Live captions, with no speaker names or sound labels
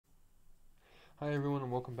Hi everyone,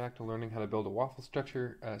 and welcome back to learning how to build a waffle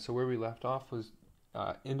structure. So where we left off was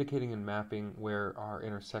indicating and mapping where our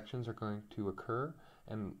intersections are going to occur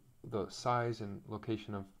and the size and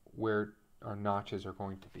location of where our notches are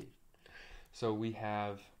going to be. So we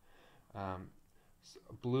have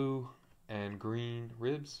blue and green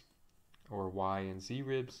ribs, or Y and Z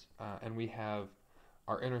ribs, and we have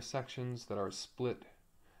our intersections that are split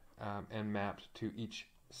and mapped to each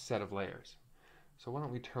set of layers. So why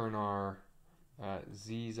don't we turn our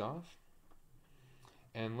Z's off,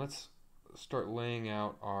 and let's start laying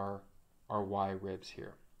out our Y ribs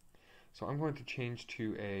here. So I'm going to change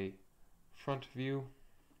to a front view,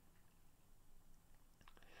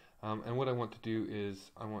 and what I want to do is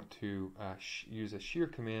I want to use a shear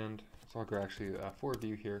command. So I'll go actually for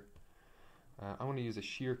view here. I want to use a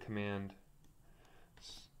shear command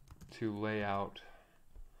to lay out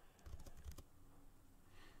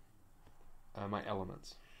my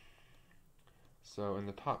elements. So in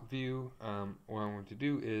the top view, what I'm going to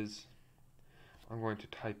do is I'm going to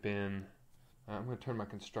type in, I'm going to turn my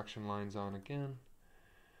construction lines on again,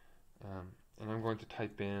 and I'm going to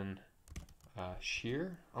type in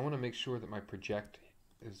shear. I want to make sure that my project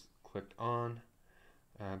is clicked on,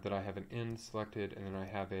 that I have an end selected, and then I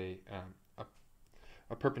have a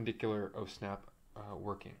perpendicular O-snap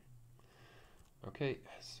working. Okay,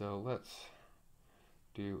 so let's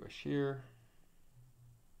do a shear.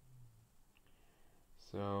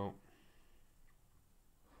 So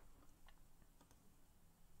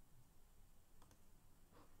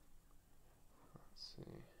let's see,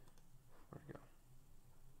 where'd it go?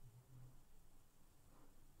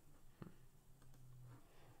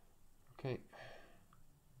 Okay.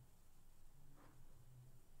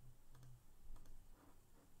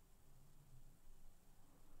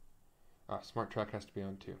 Smart track has to be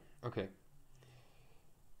on too. Okay.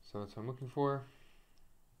 So that's what I'm looking for.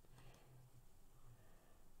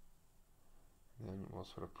 Then we'll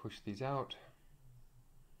sort of push these out.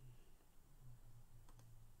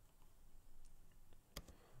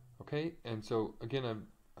 Okay, and so again,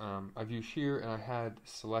 I've used shear, and I had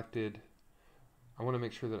selected, I want to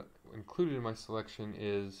make sure that included in my selection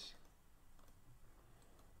is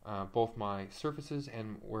both my surfaces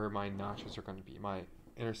and where my notches are going to be, my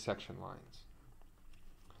intersection lines.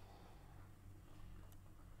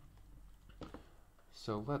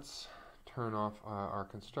 So let's turn off our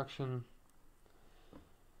construction.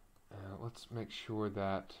 Let's make sure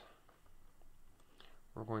that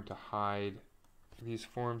we're going to hide these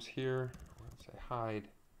forms here. Let's say hide.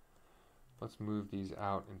 Let's move these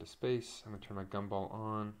out into space. I'm going to turn my gumball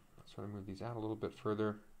on. Let's sort of move these out a little bit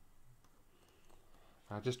further,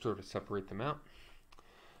 just sort of separate them out.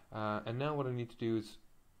 And now what I need to do is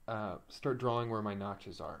start drawing where my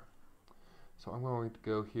notches are. So I'm going to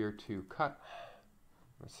go here to cut.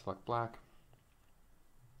 I'm going to select black.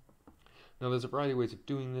 Now there's a variety of ways of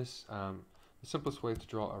doing this. The simplest way is to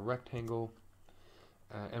draw a rectangle,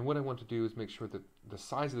 and what I want to do is make sure that the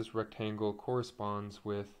size of this rectangle corresponds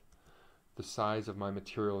with the size of my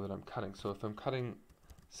material that I'm cutting. So if I'm cutting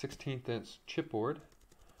 16th inch chipboard,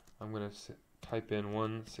 I'm going to type in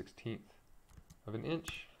 1/16 of an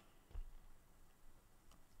inch.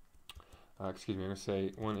 Excuse me, I'm going to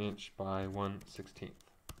say 1 inch by 1/16.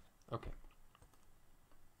 Okay.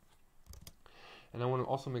 And I want to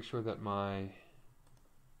also make sure that my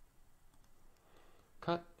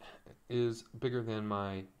cut is bigger than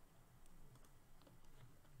my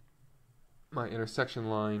intersection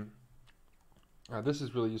line. This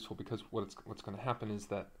is really useful because what's going to happen is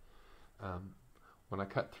that when I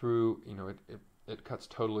cut through, it cuts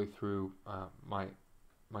totally through my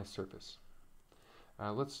surface.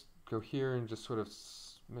 Let's go here and just sort of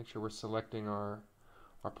make sure we're selecting our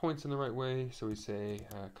points in the right way. So we say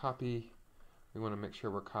copy. We want to make sure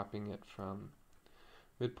we're copying it from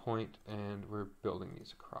midpoint, and we're building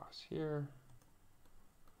these across here.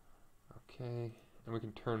 Okay, and we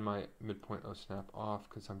can turn my midpoint O-snap off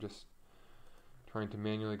because I'm just trying to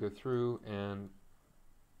manually go through and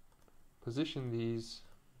position these.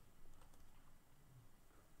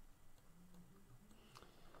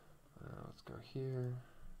 Let's go here,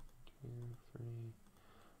 2, 3,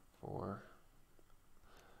 4.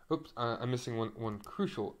 Oops, I'm missing one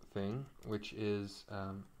crucial thing, which is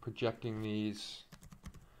project these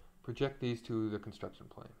to the construction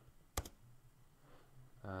plane.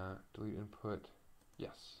 Delete input,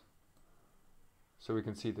 yes. So we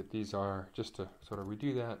can see that these are, just to sort of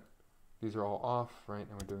redo that, these are all off, right?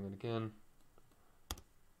 And we're doing it again.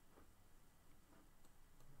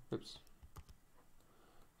 Oops.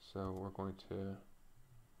 So we're going to,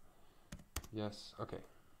 yes, okay.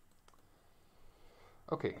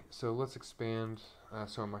 Okay, so let's expand.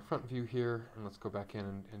 So on my front view here, and let's go back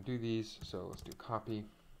in and do these. So let's do copy.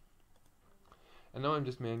 And now I'm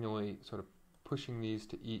just manually sort of pushing these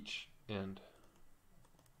to each end.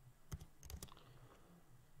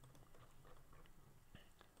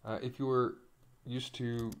 If you were used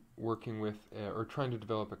to working with or trying to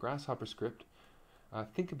develop a Grasshopper script,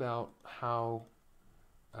 think about how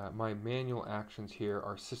my manual actions here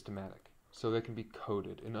are systematic, so they can be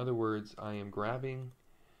coded. In other words, I am grabbing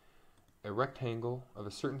a rectangle of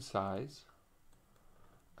a certain size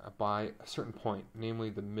by a certain point,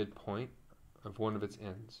 namely the midpoint of one of its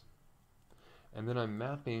ends. And then I'm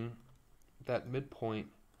mapping that midpoint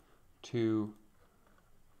to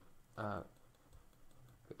the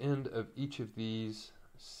end of each of these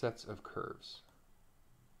sets of curves.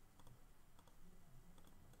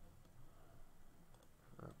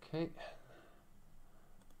 Okay.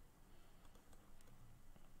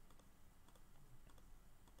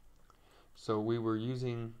 So we were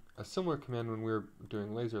using a similar command when we were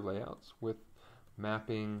doing laser layouts with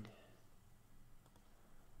mapping.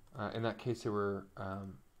 In that case, there were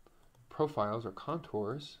profiles or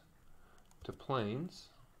contours to planes.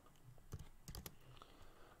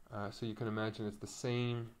 So you can imagine it's the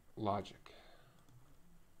same logic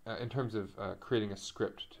in terms of creating a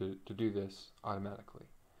script to do this automatically.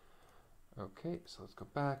 Okay, so let's go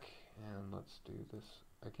back and let's do this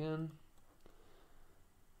again.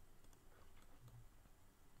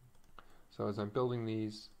 So as I'm building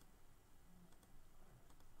these,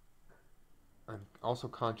 I'm also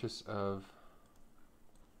conscious of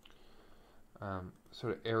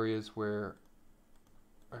sort of areas where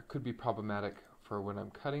it could be problematic for when I'm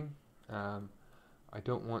cutting. I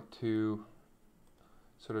don't want to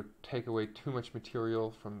sort of take away too much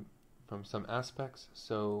material from some aspects.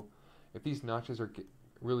 So if these notches are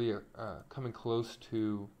really coming close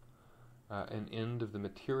to an end of the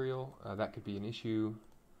material, that could be an issue.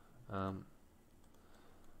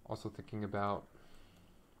 Also thinking about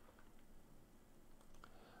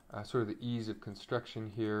sort of the ease of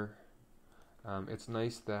construction here. It's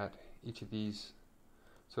nice that each of these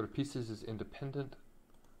sort of pieces is independent,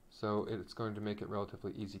 so it's going to make it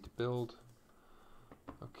relatively easy to build.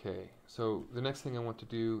 Okay, so the next thing I want to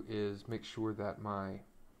do is make sure that my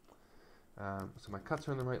so my cuts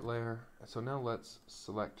are in the right layer. So now let's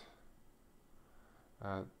select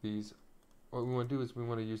these. What we want to do is we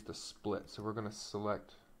want to use the split. So we're going to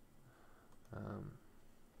select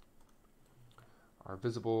our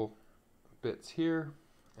visible bits here.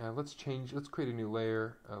 Let's create a new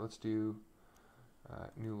layer. Let's do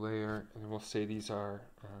new layer, and we'll say these are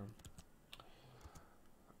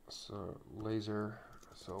so laser.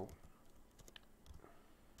 So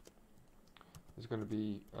there's going to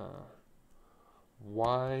be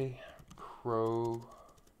Y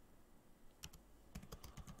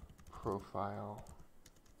profile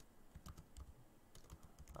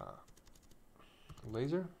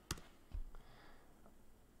laser.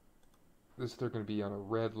 They're going to be on a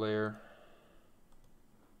red layer.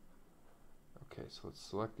 Okay, so let's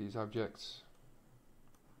select these objects.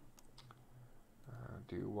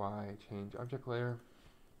 Do Y change object layer.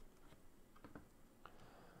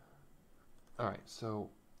 Alright, so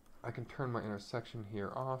I can turn my intersection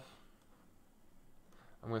here off.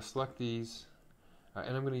 I'm going to select these,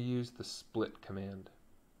 and I'm going to use the split command.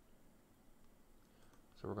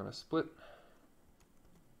 So we're going to split.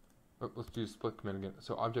 Let's do split command again.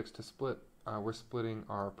 So objects to split, we're splitting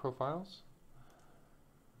our profiles.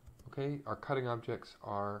 Okay, our cutting objects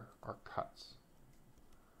are our cuts.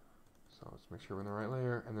 So let's make sure we're in the right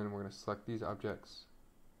layer, and then we're going to select these objects.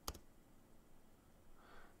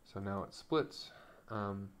 So now it splits.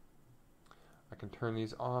 I can turn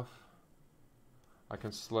these off. I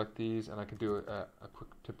can select these, and I can do a quick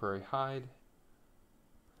temporary hide.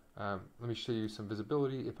 Let me show you some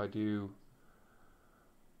visibility. If I do,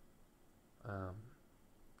 here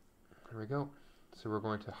we go. So we're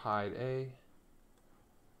going to hide A.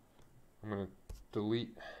 I'm going to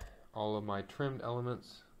delete all of my trimmed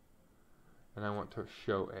elements, and I want to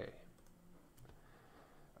show A.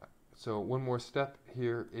 So one more step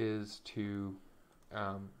here is to,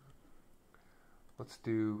 let's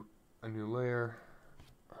do a new layer,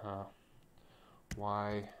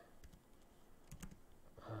 Y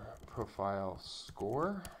profile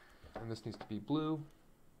score, and this needs to be blue.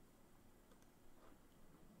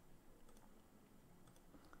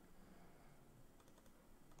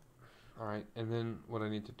 Alright, and then what I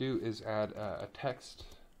need to do is add a text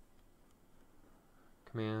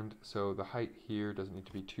command. So the height here doesn't need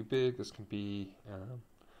to be too big. This can be,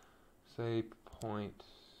 say,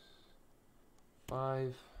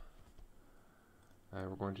 0.5.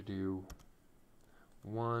 We're going to do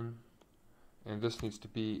 1, and this needs to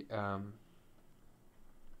be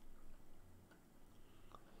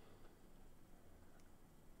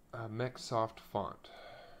Microsoft font.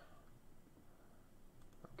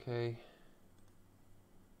 Okay.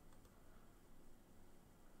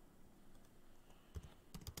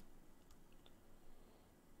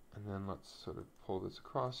 And then let's sort of pull this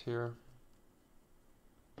across here.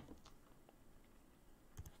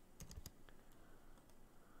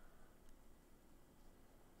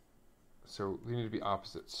 So we need to be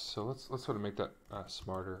opposites. So let's sort of make that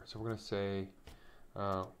smarter. So we're going to say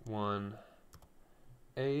 1A.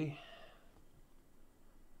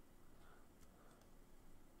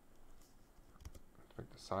 Make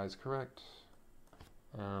the size correct.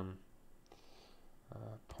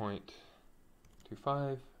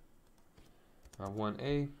 0.25.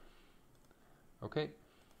 1A. Okay.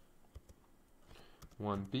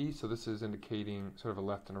 1B. So this is indicating sort of a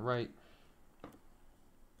left and a right.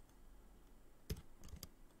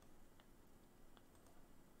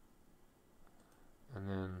 And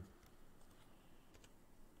then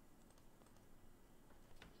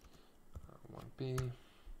 1B.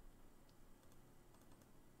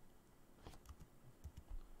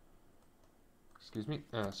 Excuse me.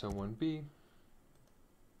 So 1B.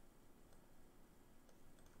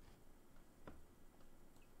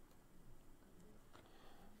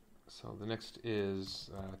 So the next is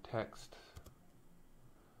text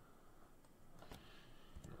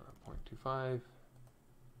 0.25.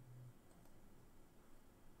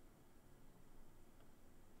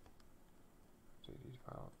 JD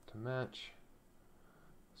file to match.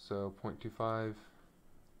 So 0.25.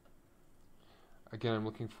 Again, I'm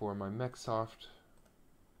looking for my Microsoft,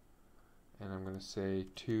 and I'm going to say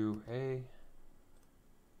 2A.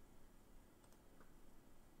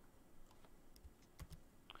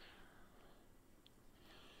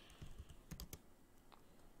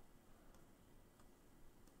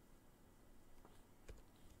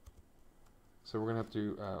 So we're going to have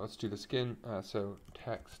to, let's do this again. So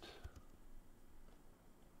text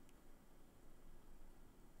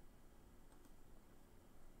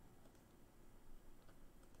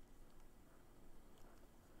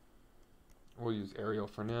we'll use Arial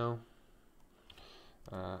for now,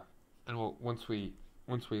 and once we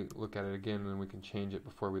look at it again, then we can change it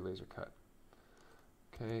before we laser cut.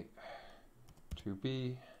 Okay,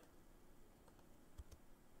 2B,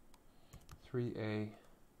 3A,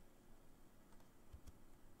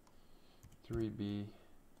 3B,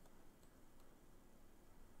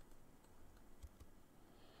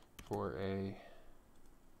 4A,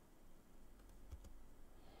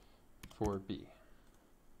 4B.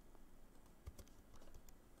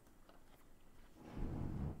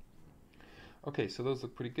 Okay, so those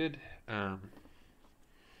look pretty good.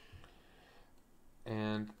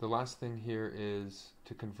 And the last thing here is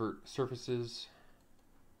to convert surfaces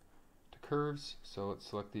to curves. So let's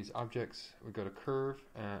select these objects. We go to curve,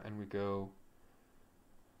 and we go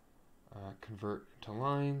convert to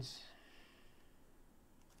lines.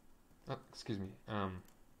 Oh, excuse me.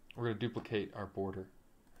 We're going to duplicate our border.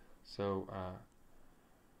 So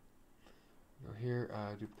go here,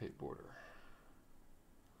 duplicate border.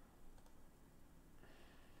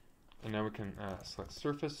 And now we can select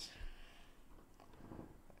surface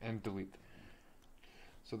and delete them.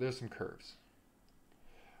 So there's some curves.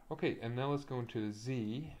 Okay, and now let's go into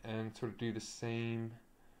Z and sort of do the same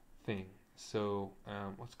thing. So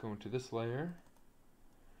let's go into this layer.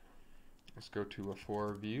 Let's go to a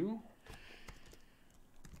 4 view.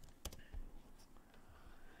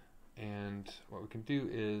 And what we can do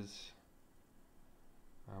is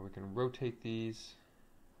we can rotate these.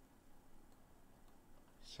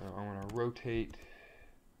 So I want to rotate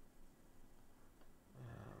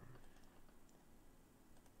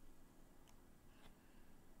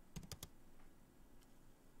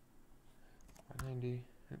 90.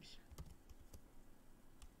 Oops.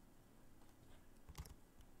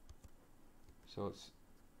 So let's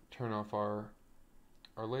turn off our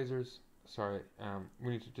lasers. Sorry,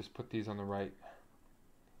 we need to just put these on the right.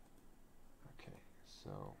 Okay,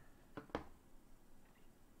 so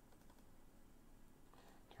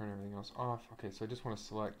turn everything else off. Okay, so I just want to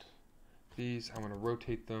select these. I want to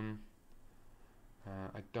rotate them.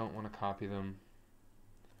 I don't want to copy them.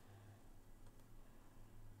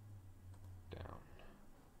 Down.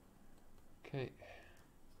 Okay.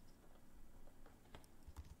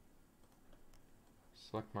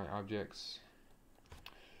 Select my objects.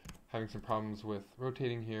 Having some problems with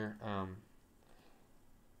rotating here.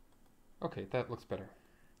 Okay, that looks better.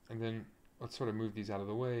 And then let's sort of move these out of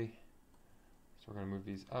the way. So we're going to move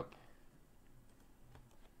these up.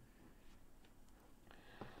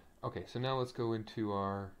 Okay, so now let's go into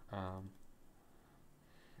our,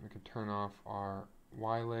 we can turn off our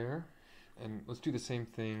Y layer, and let's do the same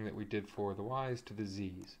thing that we did for the Y's to the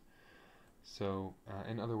Z's. So,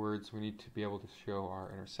 in other words, we need to be able to show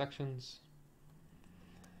our intersections.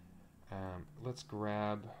 Let's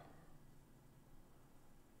grab,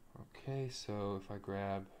 okay, so if I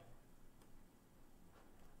grab,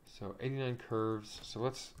 so 89 curves, so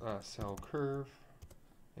let's cell curve,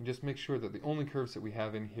 and just make sure that the only curves that we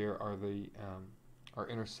have in here are the our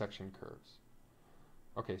intersection curves.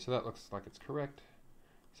 Okay, so that looks like it's correct.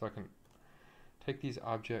 So I can take these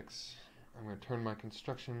objects, I'm going to turn my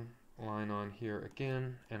construction line on here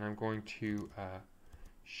again, and I'm going to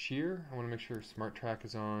shear. I want to make sure smart track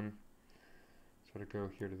is on. Sort of go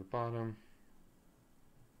here to the bottom.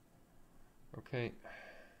 Okay.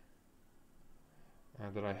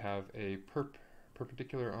 That I have a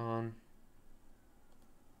perpendicular on.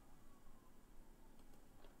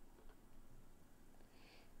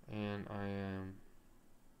 And I am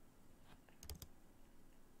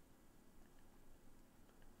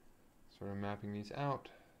sort of mapping these out.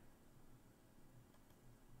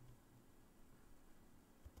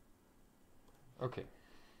 Okay.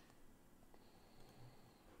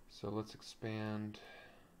 So let's expand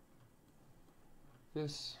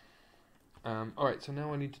this. Alright, so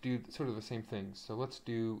now I need to do sort of the same thing. So let's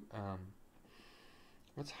do,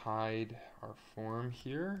 let's hide our form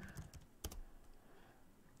here.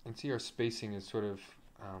 And see our spacing is sort of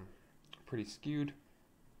pretty skewed.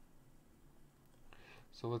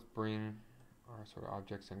 So let's bring our sort of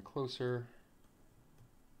objects in closer.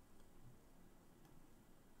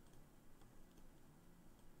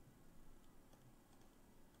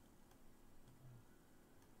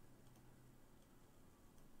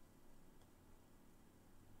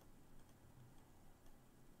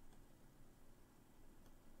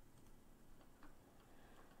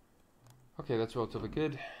 Okay, that's relatively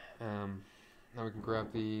good. Now we can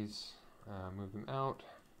grab these, move them out.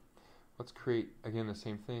 Let's create, again, the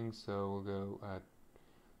same thing. So we'll go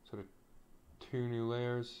sort of 2 new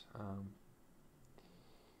layers.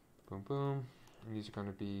 Boom, boom. And these are going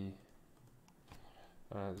to be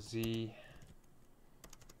Z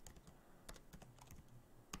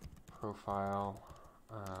profile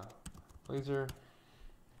laser,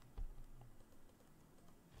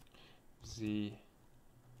 Z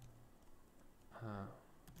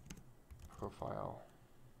profile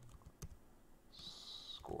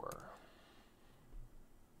score.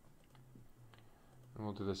 And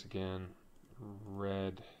we'll do this again.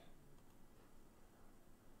 Red,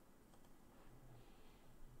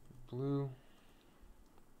 blue,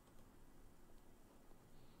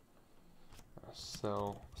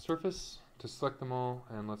 cell surface to select them all,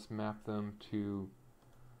 and let's map them to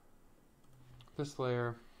this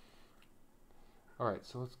layer. Alright,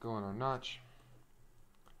 so let's go on our notch.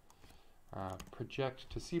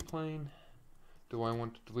 ProjectToCPlane. Do I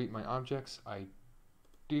want to delete my objects? I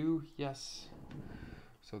do, yes.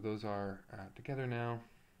 So those are together now.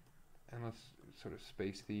 And let's sort of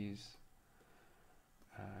space these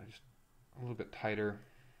just a little bit tighter.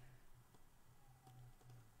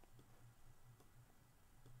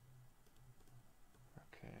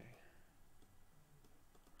 Okay.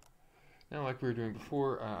 Now, like we were doing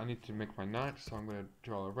before, I need to make my notch, so I'm going to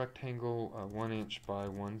draw a rectangle, 1 inch by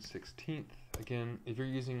 1/16. Again, if you're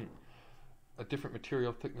using a different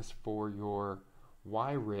material thickness for your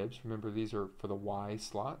Y ribs, remember these are for the Y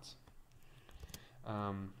slots,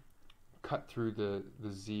 cut through the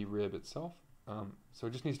Z rib itself. So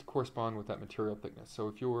it just needs to correspond with that material thickness. So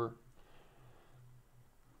if your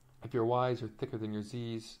Y's are thicker than your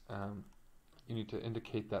Z's, you need to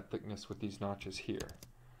indicate that thickness with these notches here.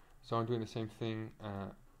 So I'm doing the same thing.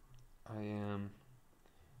 I am,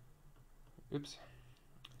 oops,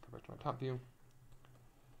 go back to my top view.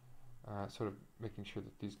 Sort of making sure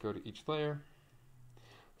that these go to each layer.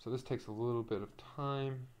 So this takes a little bit of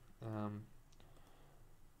time,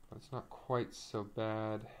 but it's not quite so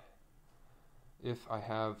bad if I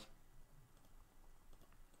have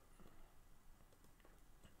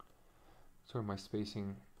sort of my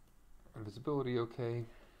spacing and visibility okay.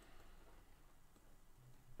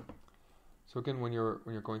 So again, when you're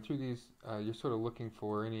going through these, you're sort of looking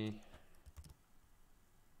for any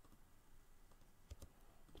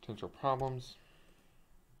potential problems.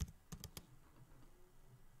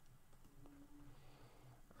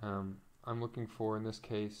 I'm looking for, in this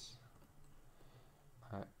case,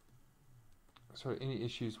 sort of any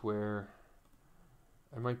issues where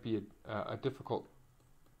it might be a difficult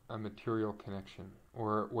material connection,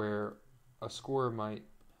 or where a score might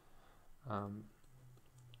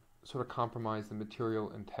sort of compromise the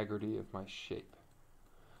material integrity of my shape.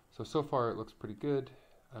 So So far it looks pretty good.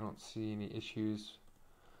 I don't see any issues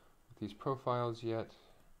with these profiles yet.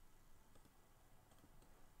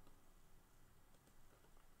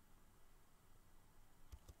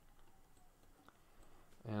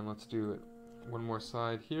 And let's do it one more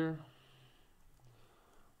side here,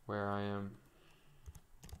 where I am,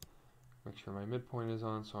 make sure my midpoint is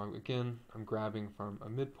on. So I'm grabbing from a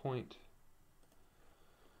midpoint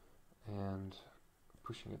and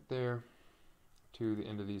pushing it there to the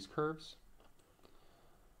end of these curves.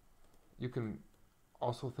 You can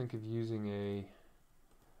also think of using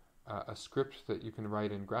a script that you can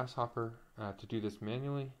write in Grasshopper to do this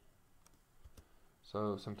manually.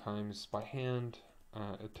 So sometimes by hand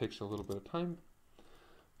it takes a little bit of time,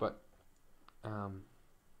 but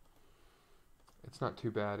it's not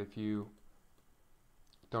too bad if you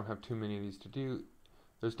don't have too many of these to do.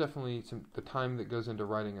 There's definitely the time that goes into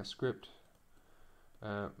writing a script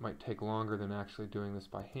might take longer than actually doing this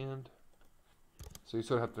by hand. So you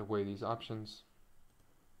sort of have to weigh these options.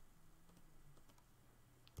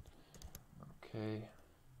 Okay.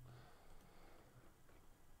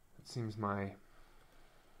 It seems my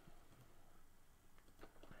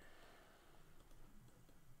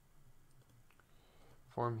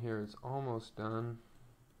form here is almost done.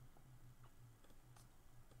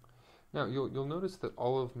 Now you'll notice that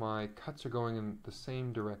all of my cuts are going in the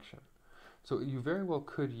same direction. So you very well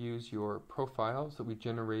could use your profiles that we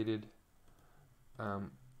generated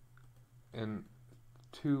in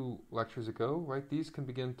 2 lectures ago, right? These can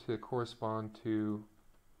begin to correspond to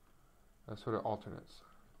sort of alternates.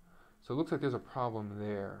 So it looks like there's a problem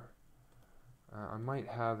there. I might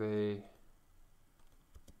have let's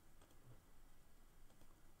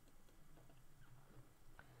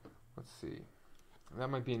see, that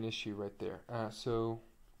might be an issue right there. So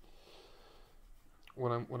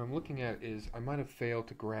what I'm looking at is I might have failed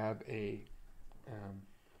to grab a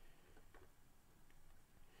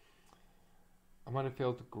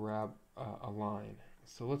line.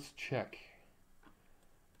 So let's check.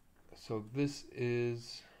 So this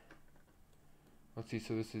is, let's see,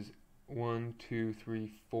 so this is 1, 2,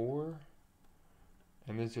 3, 4,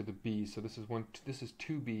 and these are the B's. So this is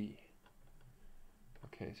 2B.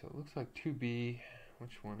 Okay, so it looks like 2B.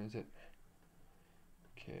 Which one is it?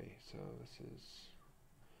 Okay, so this is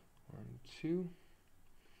 1, 2.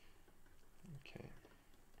 Okay.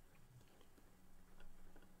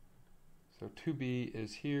 So 2B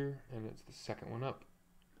is here, and it's the second one up.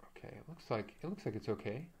 Okay, it looks like it's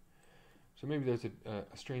okay. So maybe there's a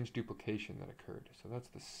strange duplication that occurred. So that's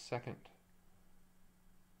the second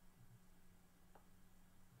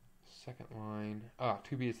line.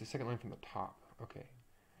 2B is the second line from the top. Okay.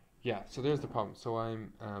 Yeah, so there's the problem. So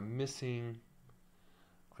I'm missing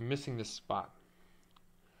this spot.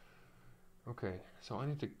 Okay, so I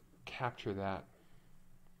need to capture that.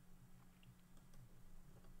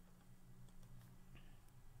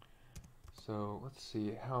 So let's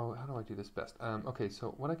see, how do I do this best? Okay,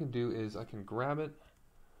 so what I can do is I can grab it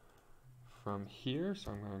from here.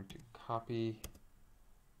 So I'm going to copy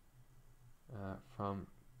from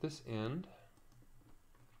this end.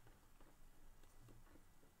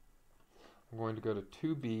 I'm going to go to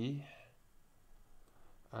 2B.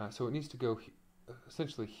 So it needs to go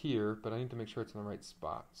essentially here, but I need to make sure it's in the right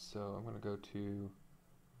spot. So I'm going to go to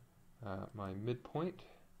my midpoint.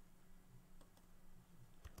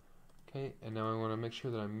 Okay, and now I want to make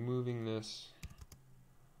sure that I'm moving this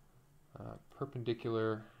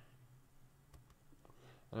perpendicular,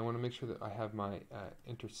 and I want to make sure that I have my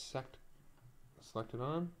intersect selected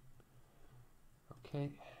on.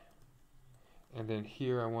 Okay, and then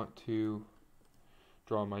here I want to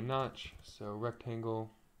draw my notch, so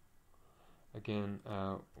rectangle, again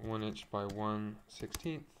 1 inch by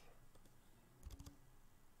 1/16.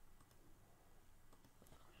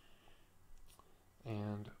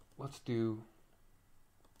 And let's do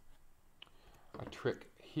a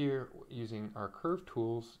trick here using our curve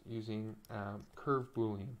tools, using curve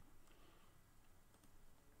Boolean.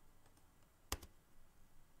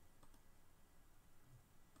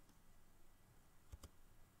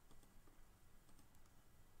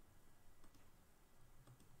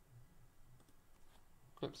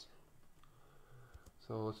 Oops.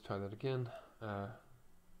 So let's try that again.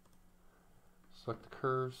 Select the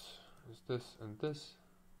curves. Is this and this.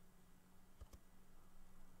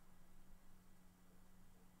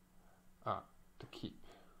 To keep.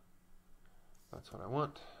 That's what I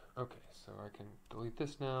want. Okay, so I can delete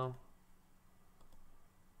this now.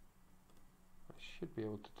 I should be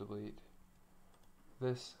able to delete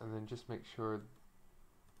this and then just make sure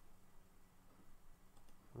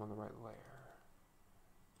I'm on the right layer.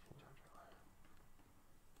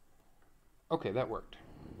 Okay, that worked.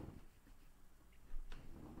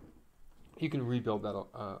 You can rebuild that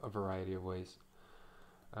a variety of ways.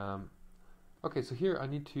 Okay, so here I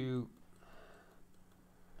need to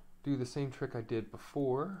do the same trick I did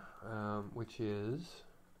before, which is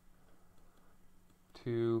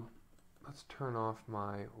let's turn off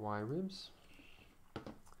my Y ribs.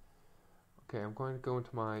 Okay, I'm going to go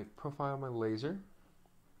into my profile, my laser.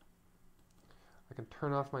 I can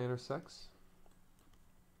turn off my intersects.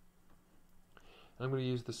 And I'm going to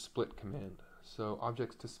use the split command. So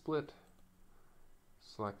objects to split,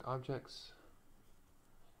 select objects,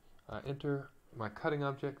 enter. My cutting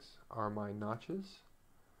objects are my notches.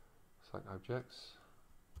 Select objects.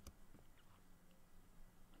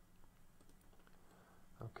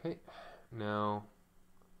 Okay, now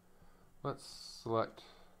let's select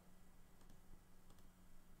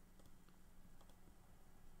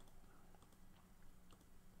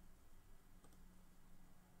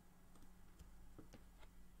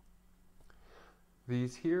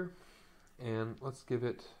these here, and let's give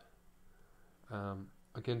it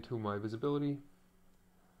again to my visibility.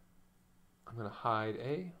 I'm going to hide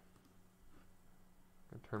A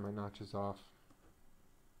and turn my notches off.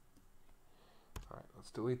 Alright,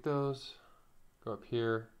 let's delete those. Go up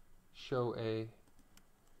here, show A.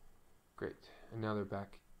 Great. And now they're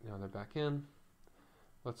back in.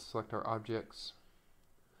 Let's select our objects,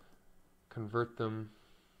 convert them.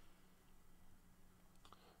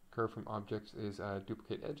 Curve from objects is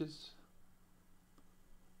duplicate edges.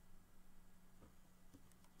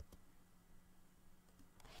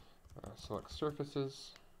 Select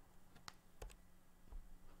surfaces.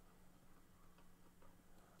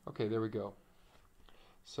 Okay, there we go.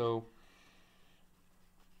 So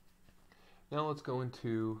now let's go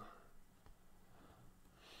into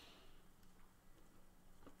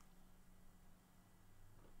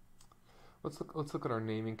let's look at our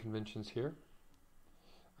naming conventions here.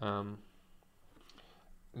 Now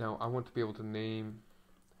I want to be able to name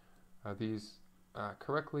these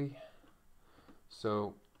correctly.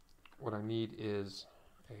 So what I need is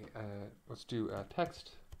let's do a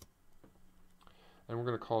text, and we're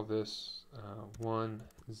going to call this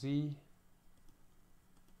 1Z,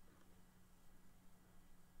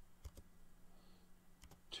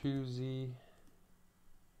 2Z,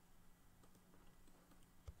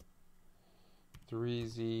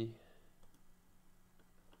 3Z,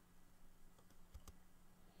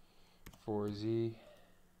 4Z,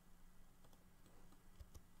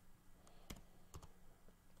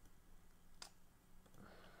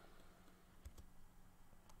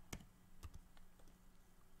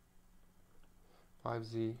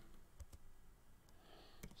 5Z,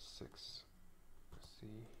 6Z,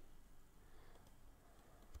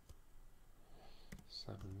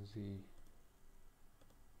 7Z,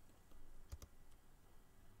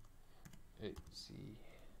 8Z,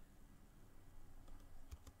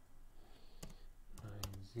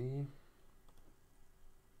 9Z,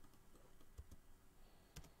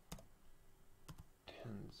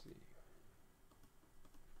 10Z.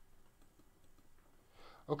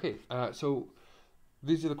 Okay, so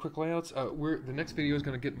these are the quick layouts. The next video is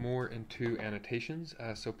going to get more into annotations,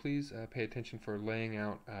 so please pay attention for laying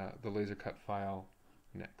out the laser cut file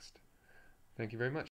next. Thank you very much.